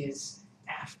kiss,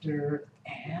 after,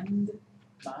 and,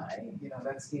 my,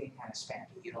 that's getting kind of spammy.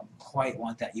 You don't quite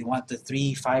want that. You want the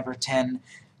 3, 5, or 10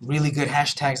 really good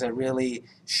hashtags that really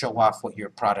show off what your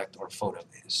product or photo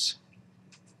is.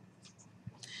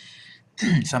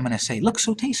 So I'm going to say, looks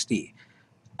so tasty.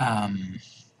 I'm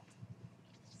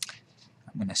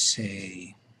going to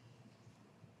say,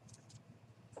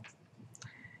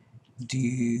 do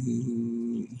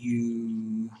you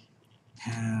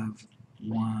have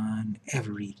one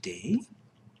every day?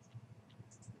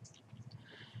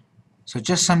 So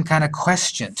just some kind of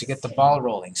question to get the ball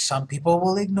rolling. Some people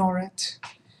will ignore it.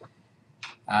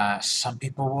 Some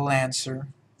people will answer.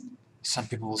 Some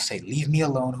people will say, leave me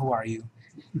alone, who are you?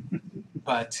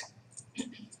 But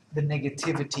the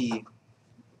negativity,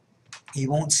 you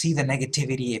won't see the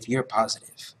negativity if you're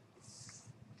positive.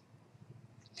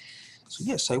 So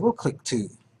yes, I will click to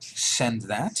send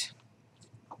that.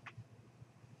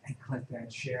 And click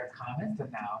that share comment,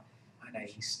 and now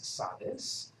Anais saw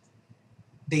this.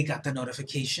 They got the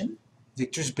notification.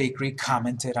 Victor's Bakery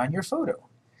commented on your photo.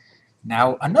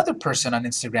 Now another person on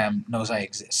Instagram knows I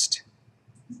exist,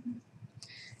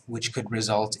 which could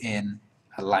result in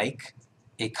a like,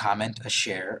 a comment, a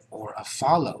share, or a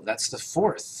follow. That's the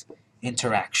fourth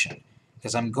interaction,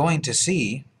 because I'm going to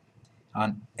see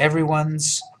on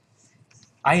everyone's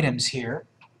items here,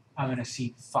 I'm going to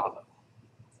see follow.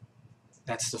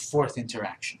 That's the fourth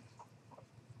interaction.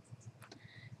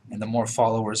 And the more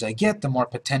followers I get, the more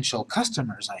potential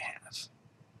customers I have.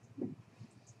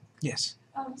 Yes?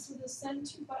 So the send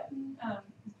to button,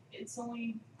 it's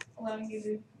only allowing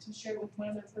you to share with one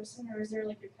other person, or is there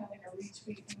like a kind of like a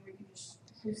retweet thing where you can just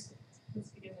post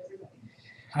it again to everybody?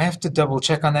 I have to double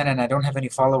check on that, and I don't have any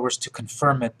followers to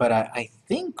confirm it, but I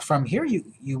think from here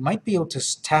you might be able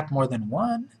to tap more than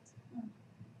one.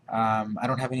 I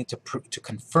don't have any to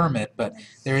confirm it, but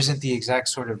there isn't the exact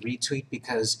sort of retweet,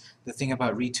 because the thing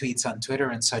about retweets on Twitter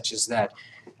and such is that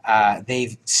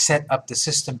they've set up the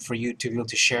system for you to be able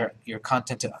to share your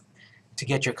content to to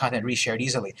get your content reshared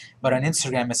easily. But on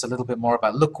Instagram, it's a little bit more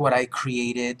about, look what I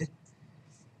created,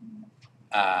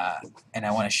 and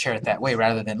I want to share it that way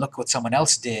rather than look what someone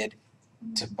else did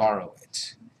to borrow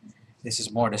it. This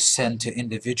is more to send to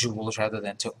individuals rather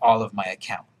than to all of my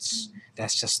accounts.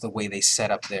 That's just the way they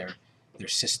set up their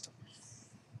system.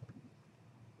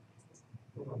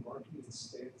 From a marketing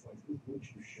standpoint, who would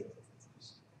you share it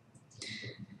with?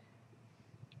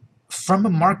 From a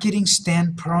marketing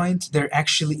standpoint, there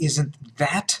actually isn't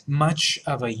that much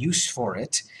of a use for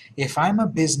it. If I'm a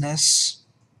business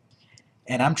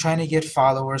and I'm trying to get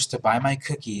followers to buy my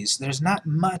cookies, there's not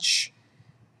much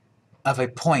of a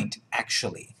point,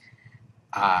 actually.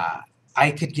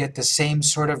 I could get the same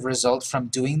sort of result from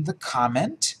doing the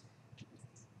comment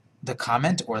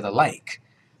or the like.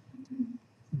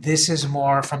 This is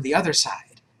more from the other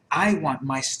side. I want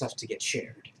my stuff to get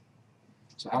shared.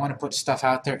 So I want to put stuff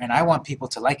out there, and I want people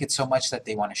to like it so much that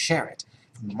they want to share it.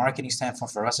 From a marketing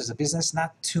standpoint, for us as a business,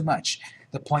 not too much.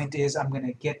 The point is, I'm going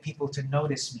to get people to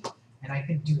notice me. And I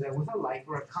can do that with a like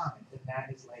or a comment. And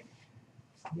that is like,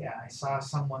 yeah, I saw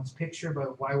someone's picture,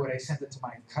 but why would I send it to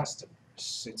my customers?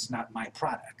 It's not my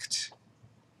product.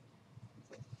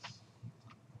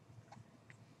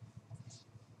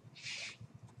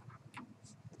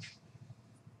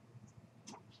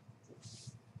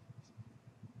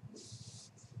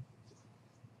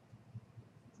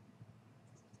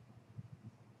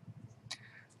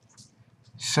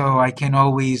 So I can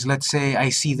always, let's say I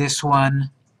see this one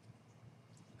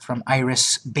from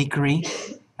Iris Bakery.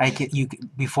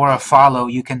 Before a follow,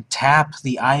 you can tap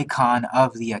the icon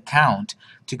of the account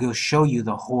to go show you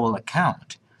the whole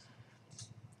account.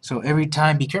 So every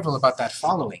time, be careful about that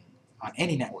following on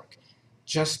any network.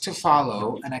 Just to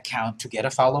follow an account to get a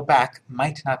follow back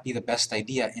might not be the best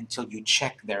idea until you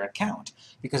check their account,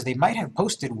 because they might have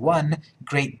posted one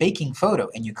great baking photo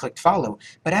and you clicked follow,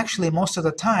 but actually most of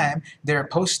the time they're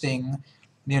posting,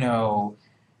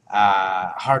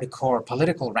 hardcore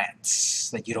political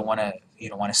rants that you don't want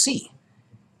to see.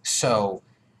 So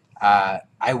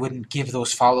I wouldn't give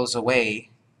those follows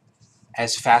away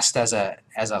as fast as a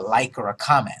like or a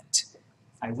comment.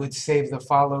 I would save the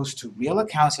follows to real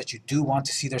accounts that you do want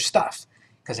to see their stuff,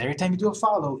 because every time you do a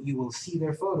follow, you will see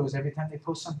their photos every time they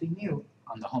post something new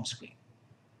on the home screen.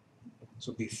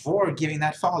 So before giving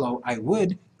that follow, I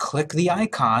would click the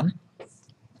icon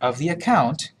of the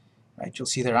account. Right, you'll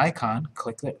see their icon,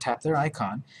 tap their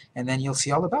icon, and then you'll see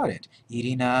all about it.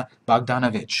 Irina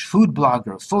Bogdanovich, food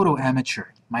blogger, photo amateur,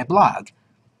 my blog,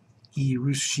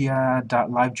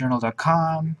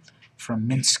 erusia.livejournal.com, from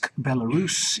Minsk,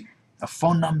 Belarus, a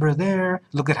phone number there.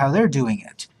 Look at how they're doing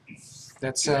it.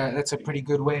 That's a pretty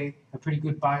good way, a pretty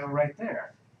good bio right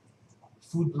there.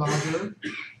 Food blogger,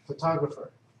 photographer.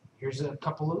 Here's a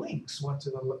couple of links. One to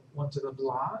the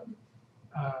blog,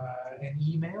 an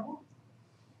email.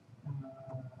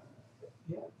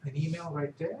 An email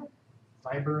right there,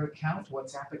 Viber account,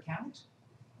 WhatsApp account.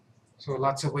 So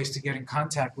lots of ways to get in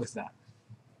contact with them.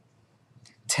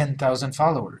 10,000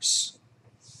 followers,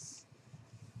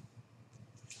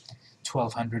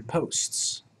 1,200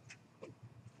 posts.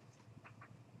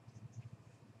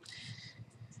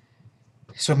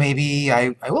 So maybe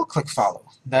I will click follow.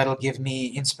 That'll give me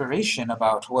inspiration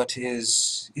about what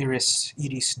is Iris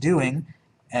doing,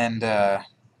 and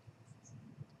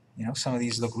some of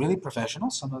these look really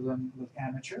professional, some of them look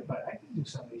amateur, but I can do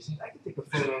some of these things. I can take a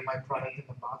photo of my product in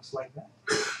the box like that.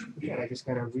 Look at, I just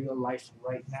got a real life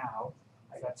right now.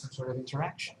 I got some sort of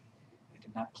interaction. I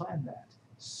did not plan that.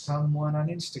 Someone on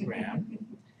Instagram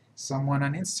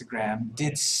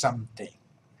did something.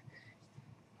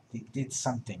 They did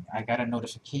something. I got a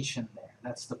notification there.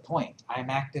 That's the point. I'm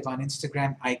active on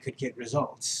Instagram. I could get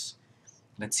results.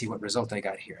 Let's see what result I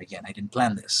got here. Again, I didn't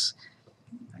plan this.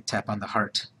 I tap on the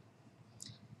heart.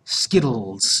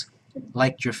 Skittles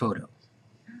liked your photo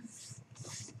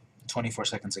 24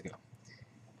 seconds ago.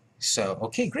 So,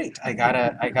 okay, great. I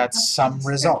got some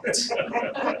results.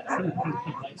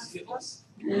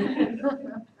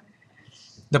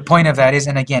 The point of that is,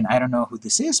 and again, I don't know who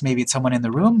this is. Maybe it's someone in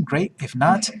the room. Great. If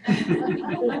not,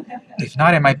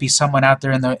 it might be someone out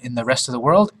there in the rest of the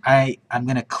world. I'm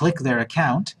gonna click their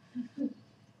account.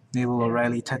 Naval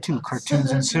O'Reilly Tattoo,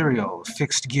 Cartoons and Cereal,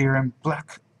 Fixed Gear and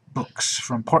Black Books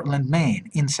from Portland, Maine,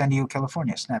 in San Diego,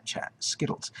 California, Snapchat,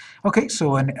 Skittles. Okay,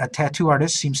 so a tattoo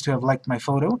artist seems to have liked my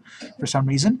photo for some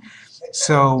reason.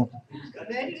 So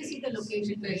Where did you see the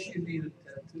location?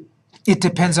 it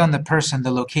depends on the person.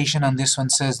 The location on this one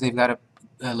says they've got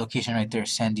a location right there,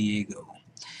 San Diego.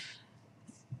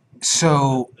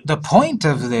 So the point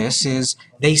of this is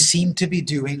they seem to be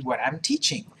doing what I'm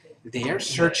teaching. They are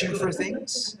searching for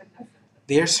things.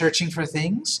 They're searching for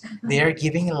things. They're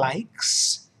giving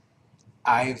likes.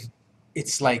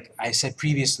 It's like I said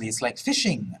previously, it's like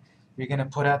fishing. You're going to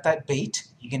put out that bait,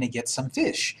 you're going to get some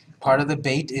fish. Part of the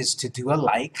bait is to do a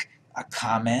like, a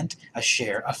comment, a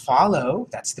share, a follow.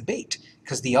 That's the bait.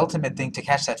 Because the ultimate thing to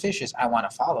catch that fish is I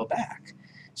want to follow back.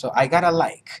 So I got a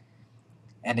like.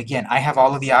 And again, I have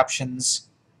all of the options.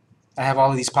 I have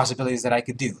all of these possibilities that I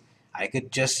could do. I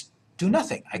could just do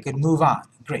nothing. I could move on.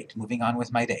 Great, moving on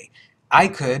with my day. I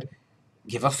could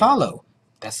give a follow.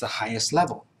 That's the highest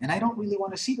level. And I don't really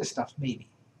want to see this stuff, maybe.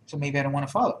 So maybe I don't want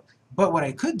to follow. But what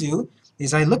I could do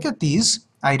is I look at these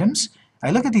items,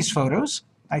 I look at these photos,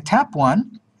 I tap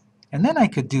one, and then I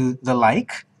could do the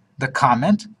like, the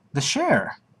comment, the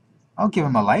share. I'll give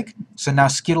him a like. So now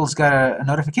Skittles got a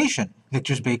notification.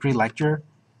 Victor's Bakery liked your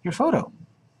photo.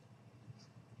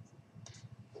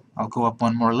 I'll go up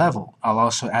one more level. I'll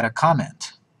also add a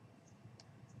comment.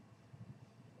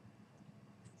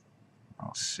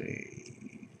 I'll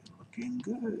say, looking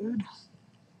good.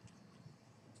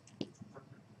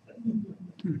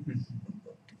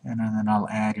 And then I'll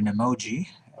add an emoji,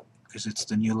 because it's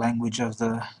the new language of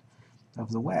the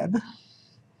web.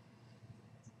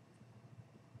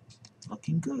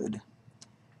 Looking good.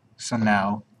 So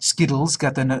now Skittles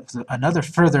got another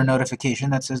further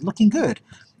notification that says looking good.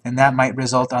 And that might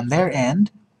result on their end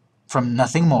from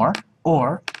nothing more,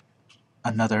 or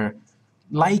another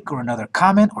like, or another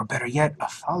comment, or better yet, a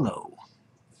follow.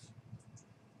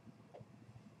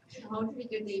 How do we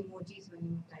get the emojis when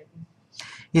you type in?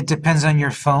 It depends on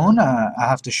your phone. I'll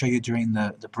have to show you during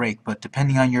the break, but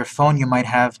depending on your phone, you might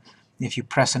have, if you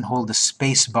press and hold the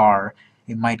space bar,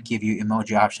 it might give you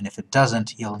emoji option. If it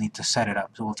doesn't, you'll need to set it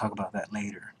up. So we'll talk about that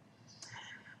later.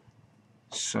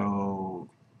 So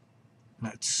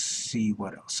let's see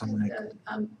what else. I'm gonna.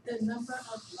 The number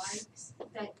of likes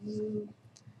that you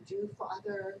do for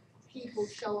other people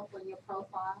show up on your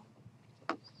profile?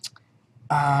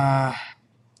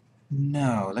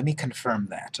 No, let me confirm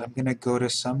that. I'm gonna go to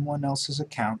someone else's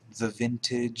account, the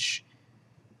Vintage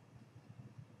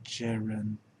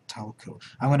Gerontalco.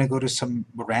 I'm gonna go to some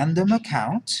random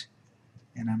account,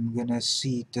 and I'm gonna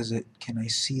see, can I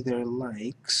see their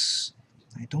likes?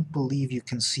 I don't believe you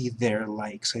can see their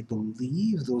likes. I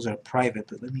believe those are private,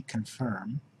 but let me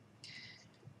confirm.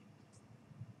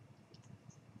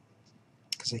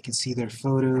 Because I can see their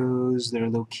photos, their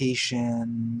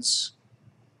locations,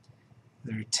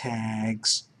 their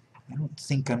tags. I don't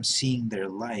think I'm seeing their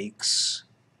likes.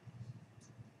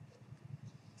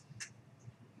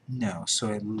 No,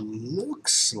 so it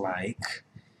looks like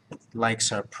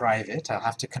likes are private. I'll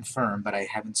have to confirm, but I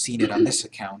haven't seen it on this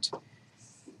account.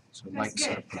 So likes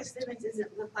are Because private. then it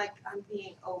doesn't look like I'm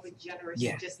being over generous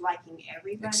Yeah. and just liking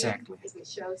everybody. Exactly. If it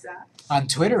shows up. On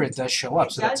Twitter it does show up,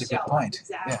 It so that's a does good show up, point.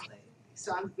 Exactly.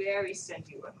 So I'm very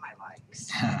stingy with my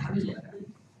likes on Twitter.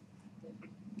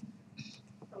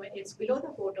 When it's below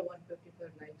the photo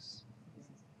 154 likes.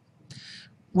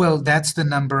 Well, that's the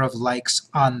number of likes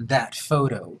on that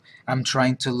photo. I'm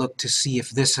trying to look to see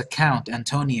if this account,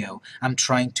 Antonio, I'm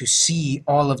trying to see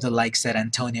all of the likes that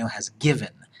Antonio has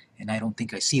given. And I don't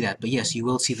think I see that. But yes, you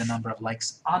will see the number of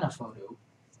likes on a photo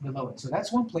below it. So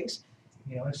that's one place.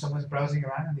 You know, if someone's browsing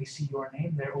around and they see your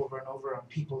name there over and over on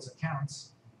people's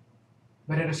accounts.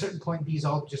 But at a certain point, these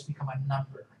all just become a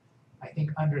number. I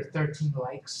think under 13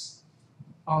 likes,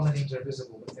 all the names are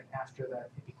visible. But then after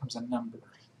that, it becomes a number.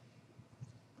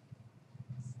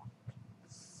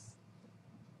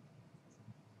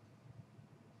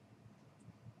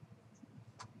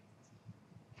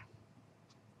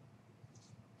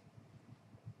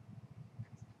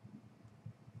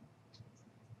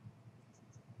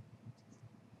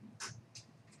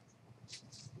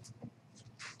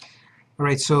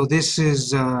 Alright, so this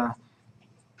is the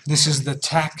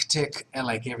tactic,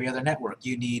 like every other network.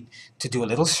 You need to do a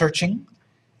little searching,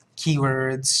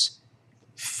 keywords,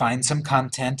 find some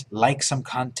content, like some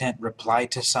content, reply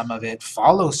to some of it,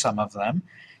 follow some of them,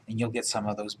 and you'll get some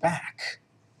of those back.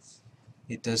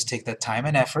 It does take that time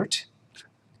and effort.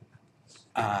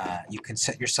 You can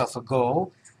set yourself a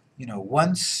goal, you know,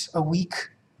 once a week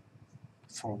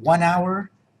for 1 hour,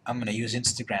 I'm going to use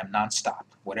Instagram nonstop.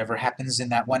 Whatever happens in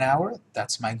that 1 hour,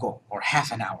 that's my goal. Or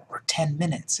half an hour, or 10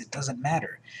 minutes, it doesn't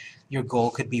matter. Your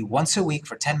goal could be once a week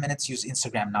for 10 minutes, use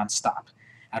Instagram nonstop.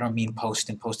 I don't mean post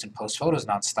and post and post photos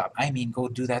nonstop. I mean go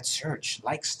do that search,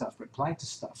 like stuff, reply to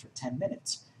stuff for 10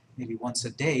 minutes. Maybe once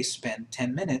a day, spend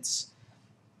 10 minutes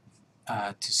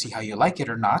to see how you like it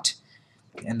or not.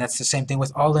 And that's the same thing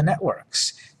with all the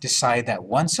networks. Decide that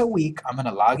once a week I'm going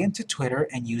to log into Twitter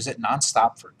and use it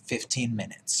nonstop for 15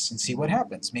 minutes and see what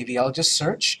happens. Maybe I'll just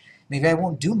search. Maybe I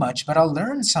won't do much, but I'll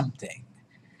learn something.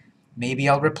 Maybe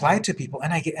I'll reply to people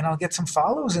and I'll get some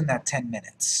follows in that 10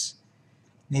 minutes.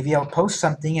 Maybe I'll post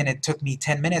something and it took me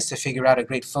 10 minutes to figure out a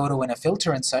great photo and a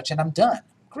filter and such, and I'm done.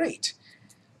 Great.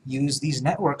 Use these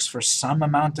networks for some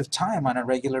amount of time on a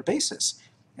regular basis.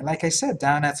 And like I said,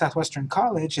 down at Southwestern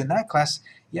College, in that class,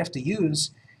 you have to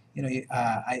use, you know,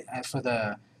 for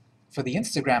the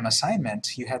Instagram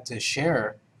assignment, you had to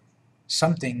share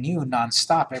something new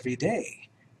nonstop every day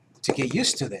to get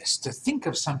used to this, to think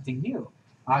of something new.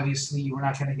 Obviously, you were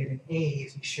not going to get an A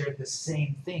if you shared the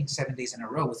same thing 7 days in a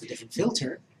row with a different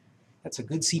filter. That's a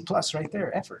good C+ right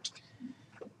there, effort.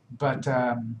 But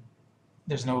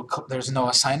there's no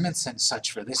assignments and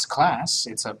such for this class.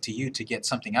 It's up to you to get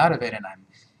something out of it, and I'm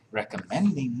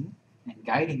recommending and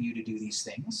guiding you to do these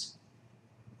things.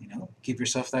 You know, give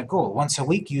yourself that goal. Once a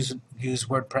week, use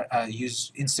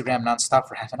Instagram nonstop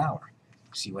for half an hour.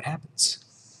 See what happens.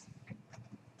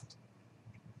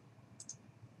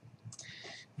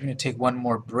 We're going to take one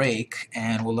more break,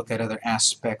 and we'll look at other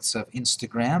aspects of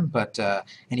Instagram. But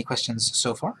any questions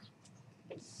so far?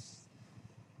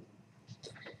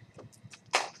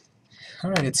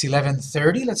 All right, it's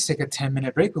 11:30. Let's take a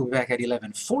 10-minute break. We'll be back at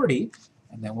 11:40,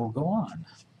 and then we'll go on.